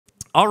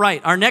All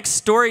right, our next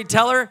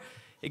storyteller,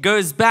 it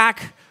goes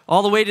back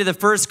all the way to the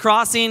first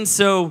crossing.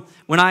 So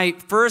when I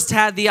first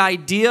had the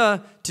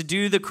idea to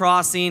do the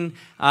crossing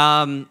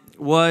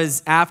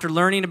was after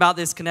learning about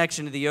this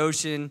connection to the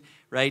ocean,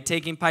 right,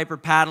 taking Piper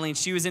paddling.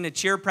 She was in a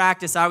cheer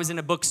practice. I was in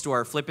a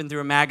bookstore flipping through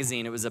a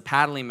magazine. It was a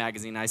paddling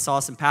magazine. I saw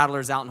some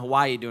paddlers out in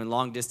Hawaii doing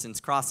long-distance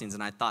crossings,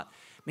 and I thought,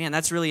 man,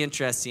 that's really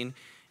interesting.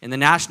 And the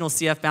National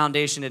CF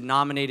Foundation had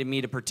nominated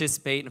me to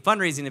participate in a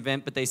fundraising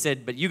event, but they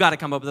said, but you got to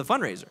come up with a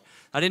fundraiser.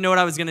 I didn't know what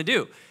I was going to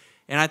do.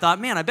 And I thought,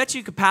 man, I bet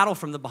you could paddle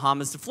from the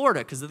Bahamas to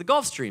Florida because of the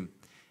Gulf Stream.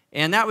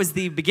 And that was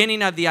the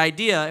beginning of the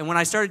idea. And when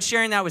I started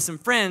sharing that with some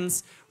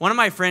friends, one of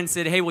my friends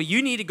said, hey, well,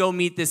 you need to go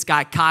meet this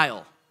guy,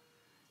 Kyle,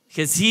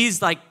 because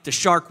he's like the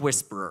shark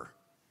whisperer.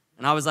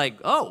 And I was like,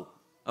 oh,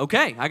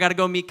 okay, I got to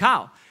go meet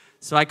Kyle.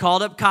 So I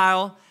called up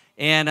Kyle,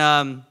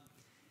 and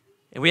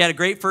we had a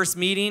great first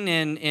meeting,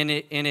 and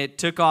it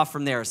took off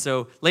from there.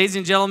 So, ladies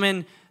and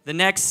gentlemen, the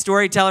next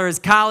storyteller is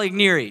Kyle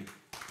Igneri.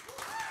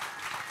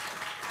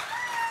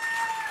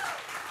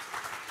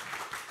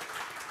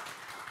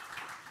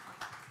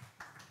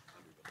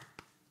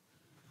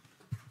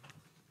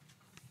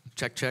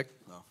 Check, check.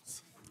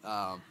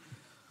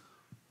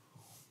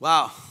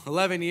 Wow,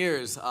 11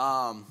 years.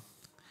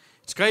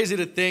 It's crazy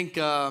to think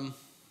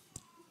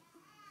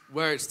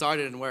where it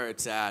started and where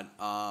it's at.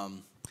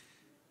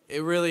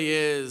 It really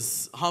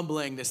is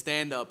humbling to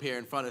stand up here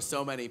in front of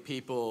so many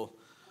people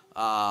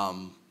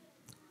that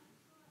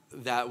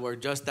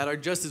are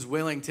just as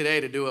willing today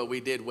to do what we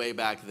did way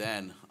back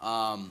then.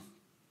 I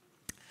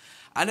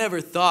never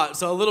thought,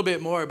 so a little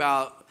bit more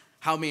about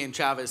how me and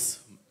Travis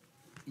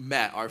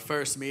met. Our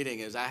first meeting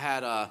is I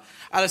had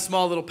a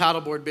small little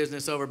paddleboard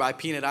business over by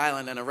Peanut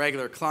Island, and a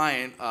regular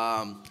client,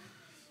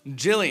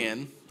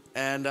 Jillian,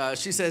 and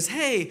she says,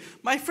 hey,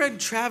 my friend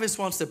Travis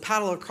wants to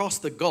paddle across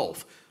the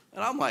Gulf.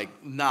 And I'm like,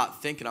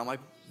 not thinking. I'm like,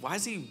 why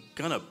is he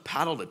going to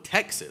paddle to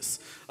Texas?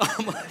 I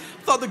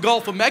thought the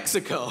Gulf of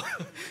Mexico.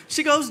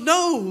 She goes,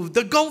 no,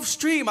 the Gulf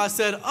Stream. I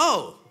said,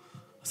 oh.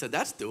 I said,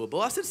 that's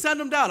doable. I said,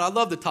 send him down. I'd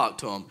love to talk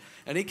to him.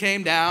 And he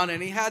came down,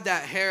 and he had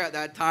that hair at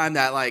that time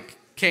that, like,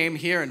 came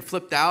here and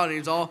flipped out, and he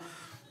was all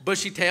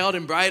bushy-tailed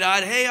and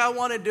bright-eyed. Hey, I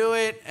want to do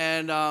it.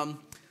 And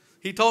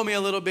he told me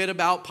a little bit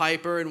about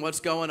Piper and what's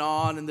going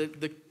on and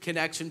the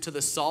connection to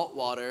the salt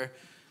water.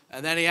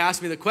 And then he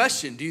asked me the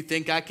question, do you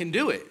think I can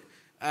do it?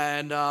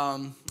 And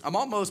I'm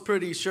almost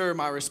pretty sure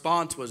my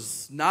response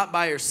was, not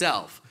by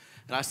yourself.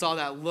 And I saw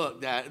that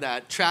look,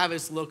 that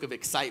Travis look of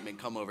excitement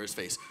come over his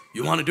face.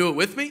 You want to do it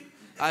with me?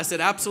 I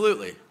said,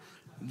 absolutely.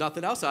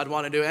 Nothing else I'd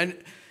want to do.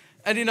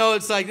 And you know,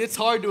 it's like, it's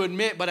hard to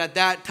admit, but at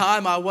that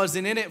time, I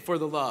wasn't in it for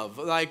the love.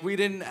 Like, we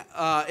didn't,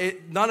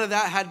 none of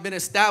that had been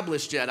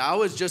established yet. I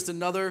was just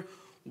another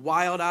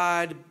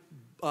wild-eyed,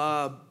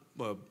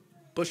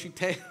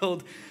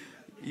 bushy-tailed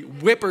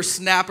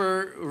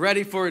whippersnapper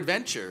ready for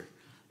adventure.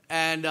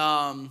 And,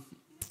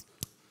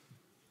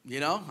 you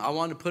know, I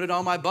wanted to put it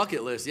on my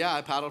bucket list. Yeah,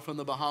 I paddled from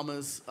the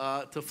Bahamas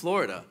to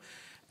Florida.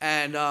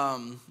 And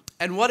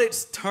what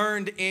it's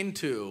turned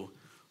into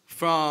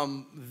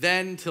from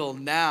then till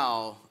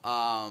now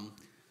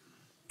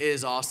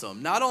is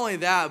awesome. Not only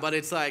that, but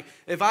it's like,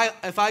 if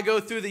I go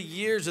through the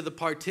years of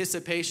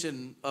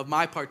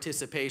my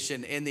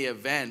participation in the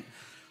event,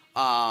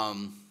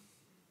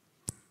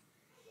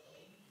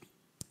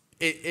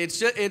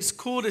 it's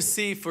cool to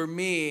see for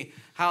me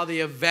how the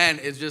event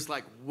is just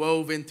like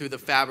woven through the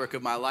fabric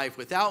of my life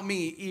without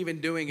me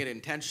even doing it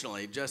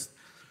intentionally. Just,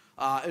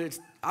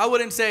 I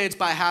wouldn't say it's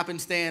by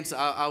happenstance.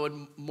 I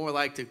would more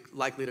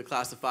likely to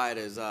classify it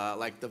as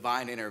like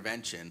divine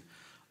intervention.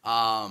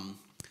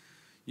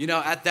 You know,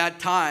 at that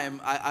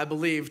time, I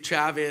believe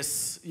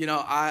Travis, you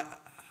know, I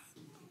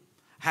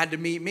had to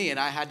meet me, and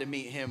I had to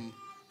meet him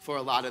for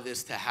a lot of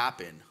this to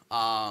happen.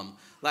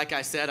 Like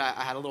I said,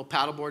 I had a little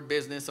paddleboard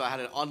business, so I had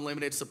an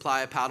unlimited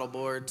supply of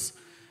paddleboards,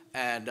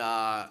 and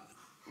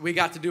we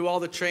got to do all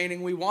the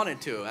training we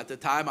wanted to. At the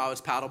time, I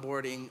was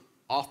paddleboarding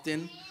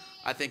often.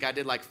 I think I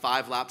did like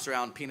 5 laps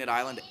around Peanut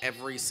Island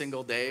every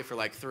single day for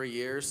like 3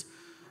 years.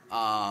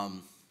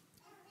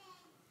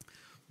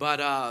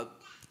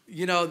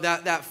 You know,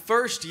 that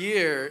first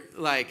year,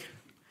 like,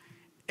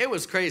 it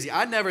was crazy.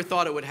 I never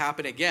thought it would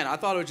happen again. I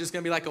thought it was just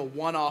going to be like a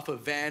one-off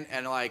event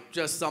and like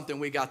just something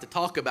we got to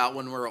talk about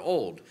when we were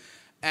old.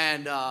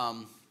 And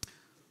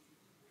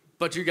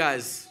but you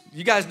guys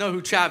know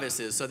who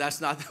Travis is, so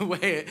that's not the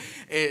way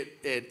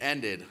it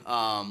ended.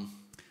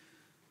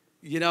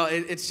 You know,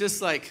 it's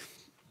just like,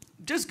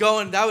 just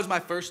going, that was my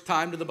first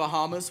time to the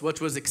Bahamas, which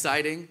was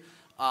exciting.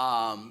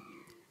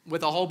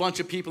 With a whole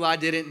bunch of people I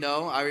didn't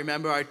know. I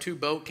remember our 2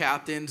 boat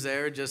captains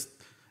there, just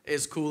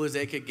as cool as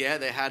they could get.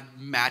 They had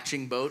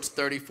matching boats,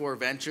 34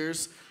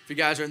 Ventures. If you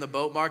guys are in the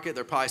boat market,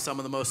 they're probably some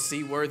of the most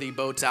seaworthy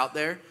boats out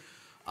there.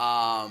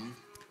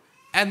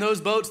 And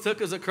those boats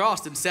took us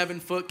across in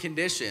 7-foot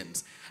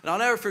conditions. And I'll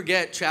never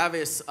forget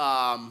Travis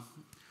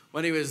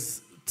when he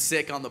was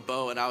sick on the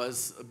boat, and I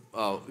was,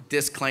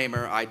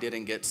 disclaimer, I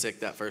didn't get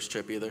sick that first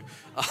trip either.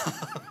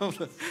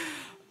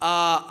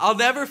 I'll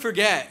never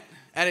forget,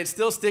 And it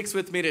still sticks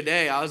with me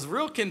today. I was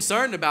real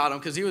concerned about him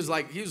because he was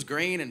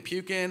green and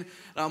puking. And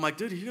I'm like,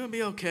 dude, are you going to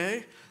be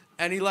okay?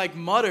 And he like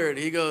muttered,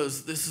 he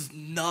goes, this is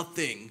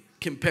nothing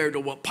compared to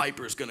what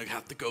Piper's going to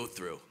have to go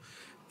through.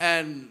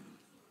 And,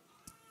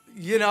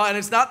 and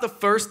it's not the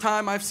first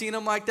time I've seen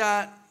him like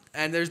that.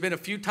 And there's been a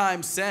few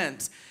times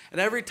since. And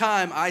every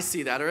time I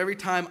see that, or every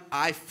time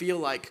I feel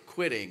like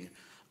quitting,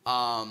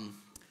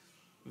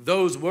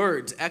 those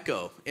words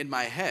echo in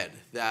my head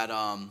that,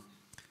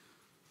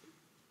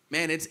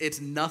 man, it's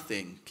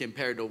nothing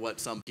compared to what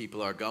some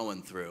people are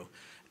going through.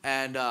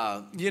 And,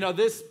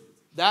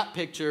 that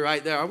picture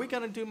right there, are we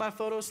going to do my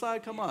photo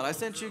slide? Come on, I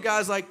sent you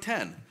guys like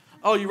 10.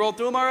 Oh, you rolled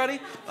through them already?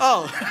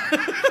 Oh.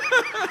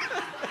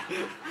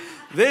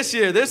 This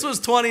year, this was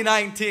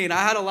 2019. I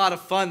had a lot of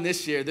fun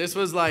this year. This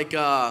was like,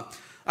 I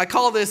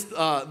call this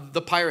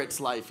the Pirate's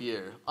Life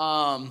year.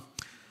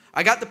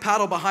 I got to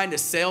paddle behind a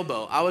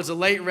sailboat. I was a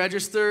late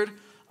registered.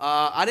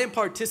 I didn't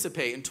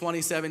participate in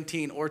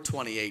 2017 or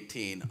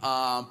 2018.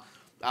 I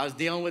was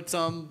dealing with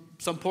some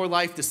poor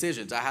life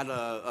decisions. I had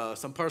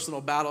some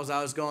personal battles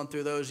I was going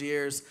through those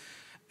years.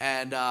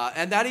 And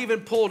that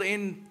even pulled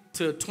into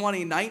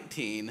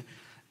 2019.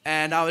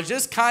 And I was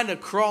just kind of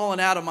crawling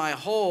out of my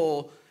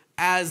hole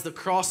as the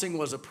crossing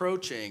was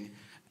approaching.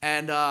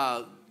 And,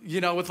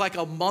 with like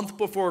a month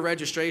before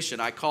registration,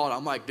 I called.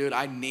 I'm like, dude,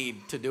 I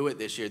need to do it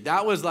this year.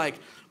 That was like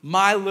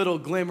my little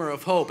glimmer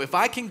of hope. If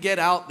I can get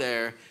out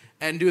there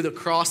and do the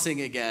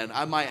crossing again,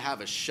 I might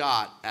have a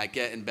shot at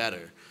getting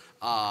better.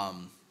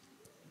 And,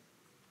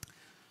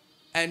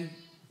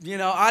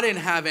 I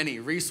didn't have any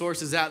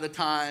resources at the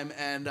time.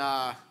 And,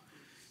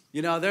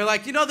 they're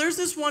like, there's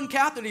this one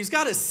captain. He's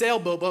got a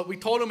sailboat, but we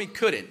told him he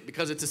couldn't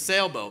because it's a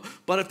sailboat.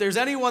 But if there's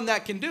anyone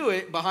that can do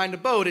it behind a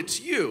boat, it's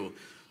you.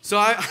 So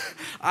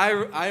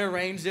I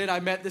arranged it. I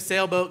met the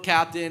sailboat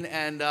captain,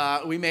 and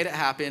we made it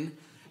happen.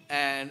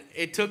 And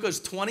it took us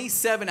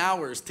 27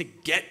 hours to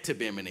get to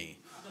Bimini.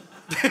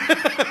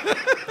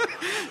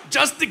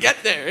 Just to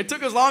get there. It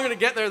took us longer to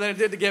get there than it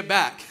did to get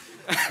back.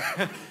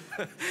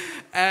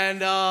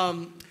 And,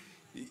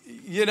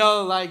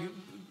 like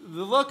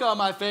the look on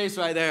my face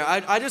right there,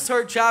 I just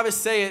heard Travis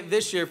say it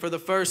this year for the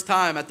first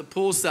time at the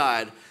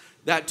poolside,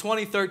 that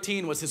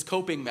 2013 was his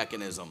coping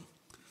mechanism.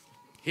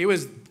 He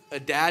was a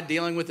dad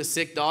dealing with a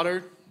sick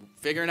daughter,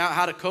 figuring out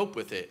how to cope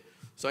with it.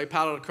 So he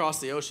paddled across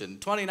the ocean.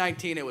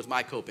 2019, it was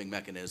my coping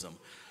mechanism.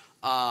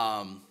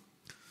 And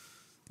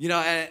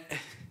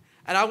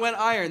I went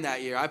iron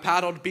that year. I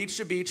paddled beach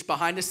to beach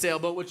behind a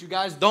sailboat, which you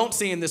guys don't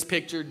see in this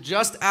picture.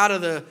 Just out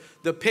of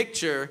the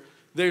picture,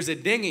 there's a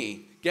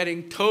dinghy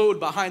getting towed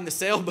behind the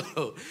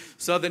sailboat.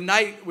 So the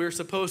night we were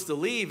supposed to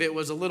leave,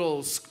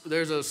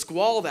 there's a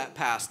squall that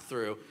passed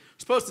through. We're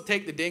supposed to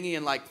take the dinghy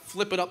and like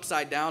flip it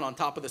upside down on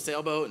top of the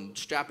sailboat and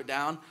strap it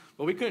down.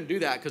 But we couldn't do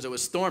that because it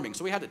was storming,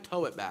 so we had to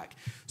tow it back.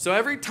 So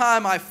every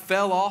time I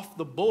fell off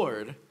the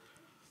board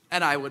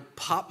and I would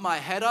pop my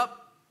head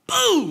up,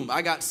 boom,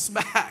 I got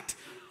smacked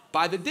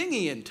by the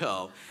dinghy in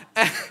tow.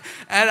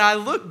 And I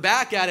look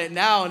back at it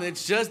now, and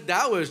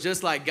that was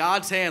just like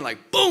God's hand,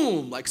 like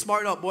boom, like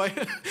smarten up, boy.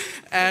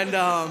 And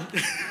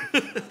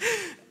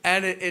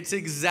and it's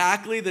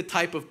exactly the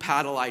type of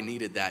paddle I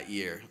needed that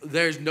year.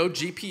 There's no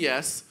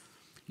GPS,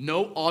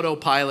 no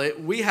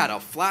autopilot. We had a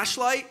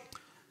flashlight,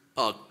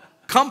 a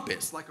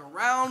compass, like a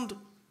round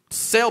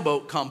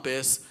sailboat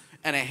compass,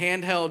 and a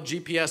handheld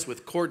GPS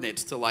with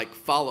coordinates to like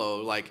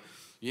follow,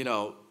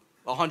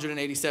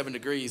 187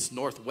 degrees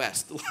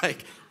northwest.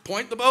 Like,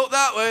 point the boat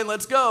that way and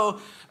let's go.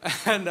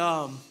 And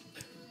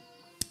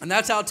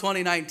that's how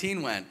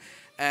 2019 went.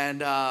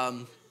 And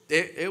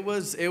it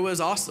was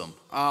awesome.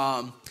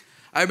 I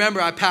remember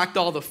I packed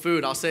all the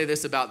food. I'll say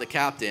this about the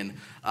captain.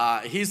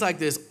 He's like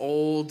this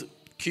old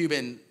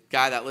Cuban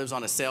guy that lives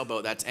on a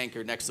sailboat that's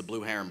anchored next to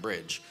Blue Heron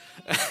Bridge.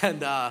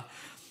 And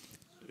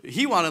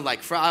he wanted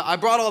I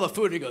brought all the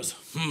food, and he goes,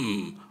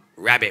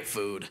 rabbit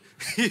food.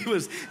 He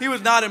was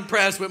not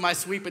impressed with my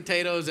sweet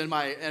potatoes and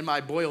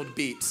my boiled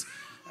beets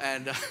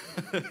and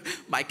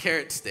my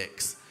carrot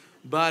sticks.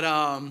 But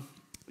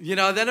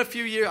then a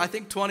few years, I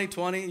think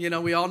 2020,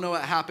 we all know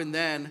what happened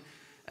then.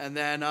 And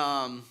then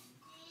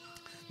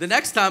the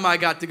next time I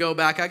got to go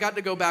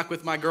back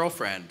with my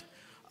girlfriend.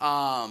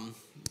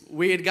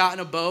 We had gotten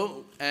a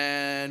boat,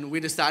 and we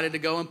decided to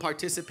go and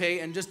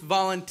participate and just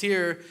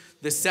volunteer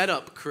the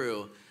setup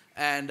crew.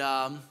 And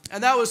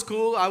that was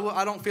cool.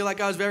 I don't feel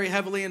like I was very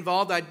heavily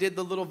involved. I did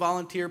the little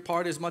volunteer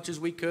part as much as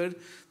we could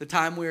the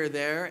time we were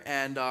there,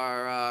 and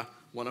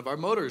one of our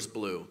motors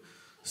blew.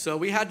 So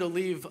we had to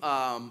leave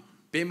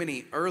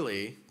Bimini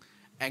early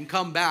and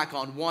come back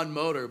on one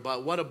motor.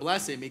 But what a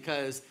blessing,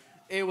 because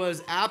it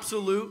was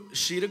absolute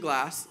sheet of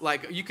glass.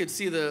 Like, you could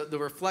see the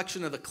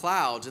reflection of the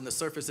clouds in the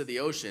surface of the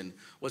ocean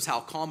was how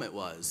calm it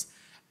was.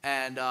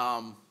 And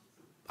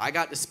I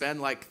got to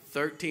spend like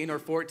 13 or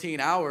 14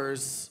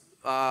 hours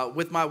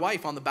with my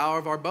wife on the bow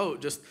of our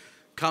boat, just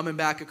coming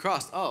back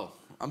across. Oh,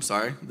 I'm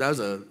sorry. That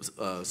was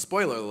a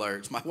spoiler alert.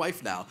 It's my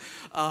wife now.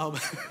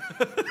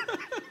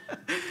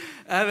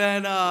 And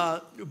then,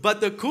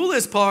 but the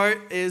coolest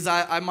part is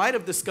I might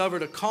have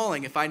discovered a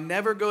calling. If I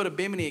never go to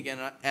Bimini again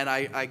and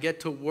I get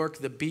to work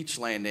the beach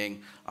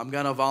landing, I'm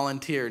going to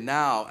volunteer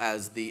now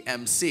as the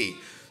MC.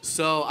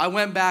 So I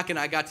went back and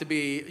I got to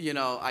be,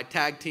 I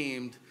tag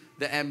teamed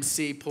the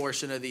MC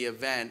portion of the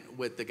event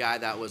with the guy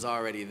that was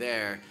already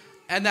there.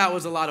 And that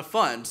was a lot of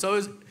fun.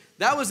 So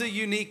that was a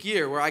unique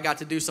year where I got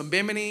to do some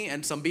Bimini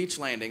and some beach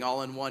landing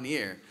all in one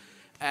year.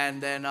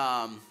 And then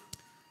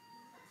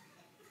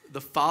the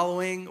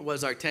following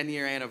was our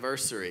 10-year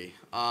anniversary.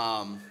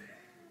 And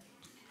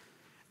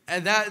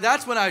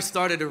that's when I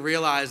started to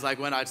realize, like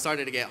when I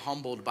started to get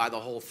humbled by the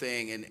whole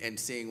thing and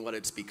seeing what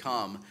it's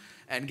become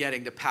and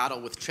getting to paddle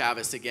with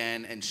Travis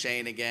again and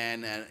Shane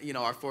again. And,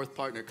 our fourth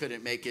partner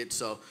couldn't make it,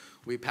 so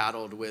we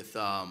paddled with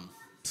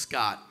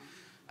Scott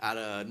out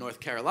of North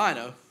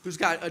Carolina, who's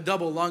got a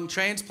double lung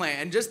transplant.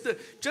 And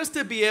just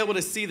to be able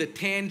to see the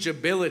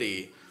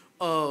tangibility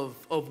of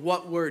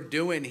what we're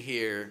doing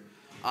here,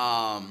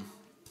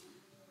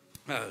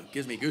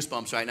 gives me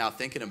goosebumps right now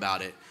thinking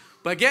about it.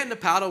 But getting to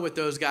paddle with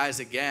those guys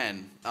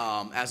again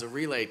as a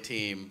relay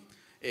team,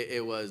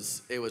 it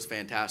was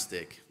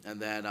fantastic. And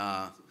then,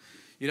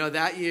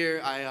 that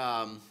year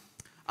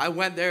I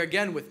went there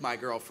again with my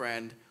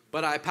girlfriend,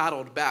 but I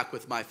paddled back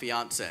with my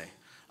fiance.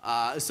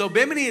 So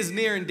Bimini is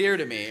near and dear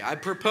to me. I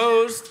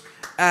proposed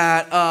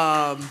at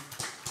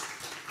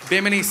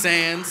Bimini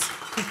Sands,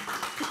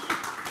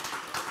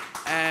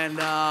 and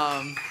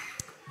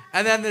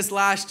then this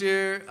last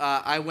year,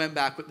 I went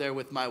back there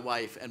with my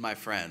wife and my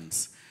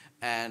friends.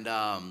 And,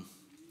 I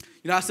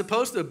was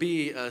supposed to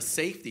be a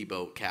safety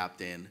boat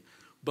captain,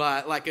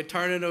 but like a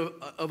turn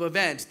of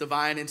events,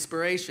 divine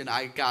inspiration,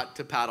 I got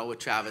to paddle with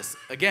Travis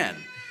again.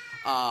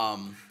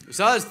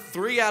 So that was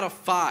 3 out of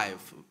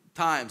 5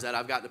 times that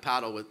I've got to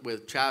paddle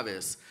with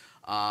Travis.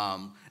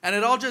 And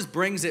it all just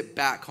brings it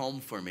back home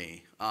for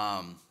me.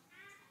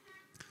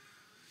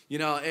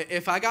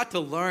 If I got to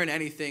learn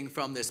anything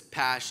from this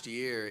past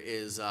year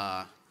is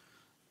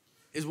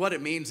what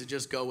it means to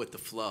just go with the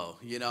flow.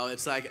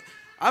 It's like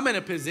I'm in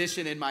a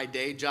position in my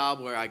day job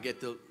where I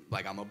get to,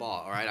 like, I'm a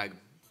boss, all right?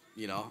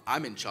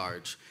 I'm in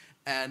charge.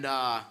 And,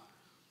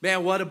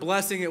 man, what a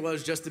blessing it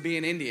was just to be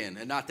an Indian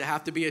and not to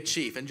have to be a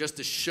chief and just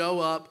to show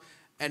up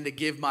and to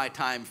give my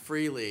time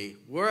freely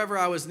wherever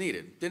I was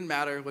needed. Didn't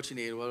matter what you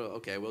needed. Well,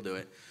 okay, we'll do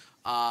it.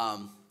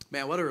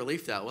 Man, what a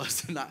relief that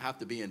was to not have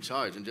to be in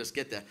charge and just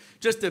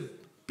to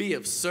be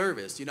of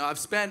service. I've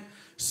spent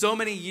so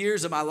many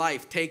years of my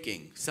life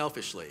taking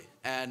selfishly.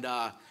 And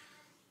to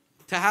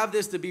have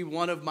this to be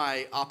one of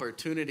my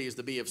opportunities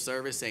to be of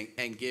service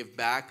and give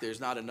back, there's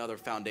not another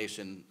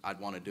foundation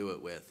I'd want to do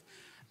it with.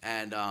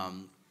 And,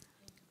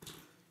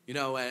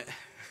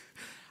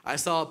 I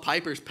saw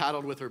Piper's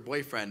paddled with her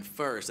boyfriend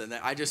first, and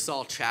then I just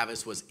saw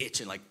Travis was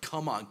itching, like,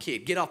 come on,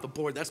 kid, get off the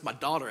board. That's my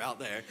daughter out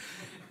there.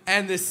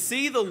 And to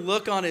see the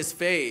look on his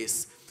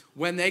face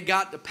when they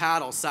got to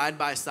paddle side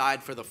by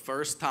side for the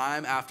first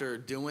time after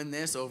doing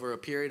this over a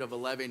period of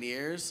 11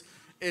 years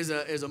is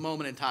a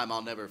moment in time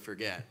I'll never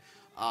forget.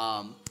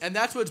 And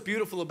that's what's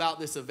beautiful about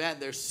this event.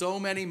 There's so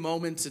many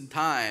moments in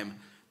time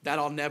that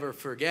I'll never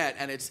forget,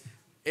 and it's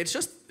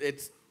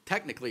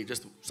technically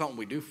just something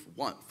we do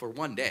for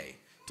one day.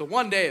 It's a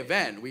one-day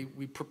event. We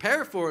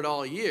prepare for it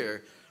all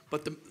year,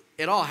 but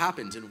it all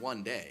happens in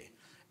one day.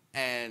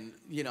 And,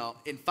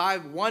 in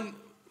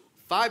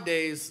 5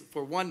 days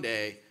for one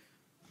day,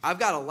 I've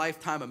got a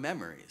lifetime of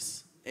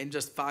memories in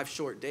just 5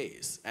 short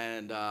days.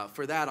 And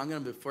for that, I'm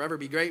going to forever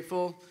be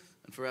grateful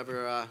and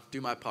forever do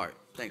my part.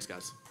 Thanks,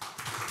 guys.